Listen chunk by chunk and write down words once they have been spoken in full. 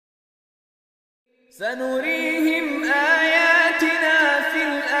سنريهم آياتنا في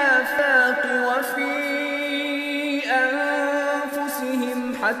الآفاق وفي أنفسهم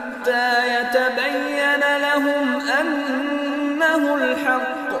حتى يتبين لهم أنه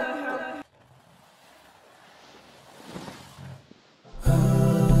الحق.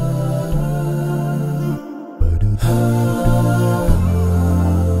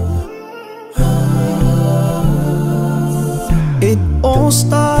 It all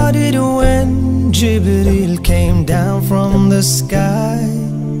started when Jibreel came down from the sky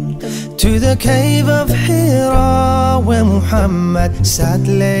to the cave of Hira, where Muhammad sat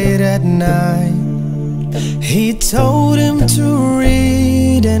late at night. He told him to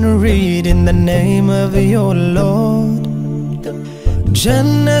read and read in the name of your Lord.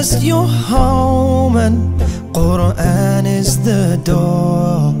 Jannah's your home and Quran is the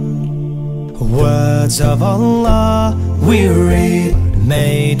door. Words of Allah we read,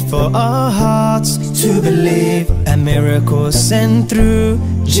 made for our hearts to believe. A miracle sent through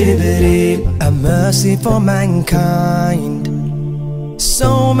Jibreel, a mercy for mankind.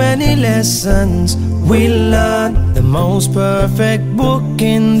 So many lessons we learn, the most perfect book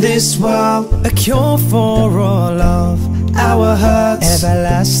in this world, a cure for all of our hurts,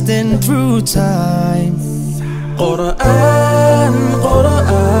 everlasting through time. Quran,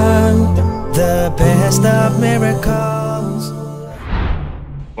 Quran, the best of miracles.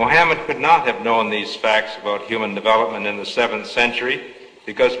 Muhammad could not have known these facts about human development in the 7th century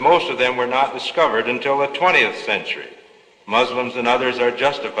because most of them were not discovered until the 20th century. Muslims and others are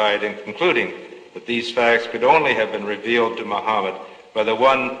justified in concluding that these facts could only have been revealed to Muhammad by the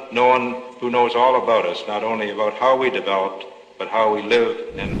one who knows all about us, not only about how we developed, but how we live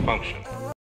and function.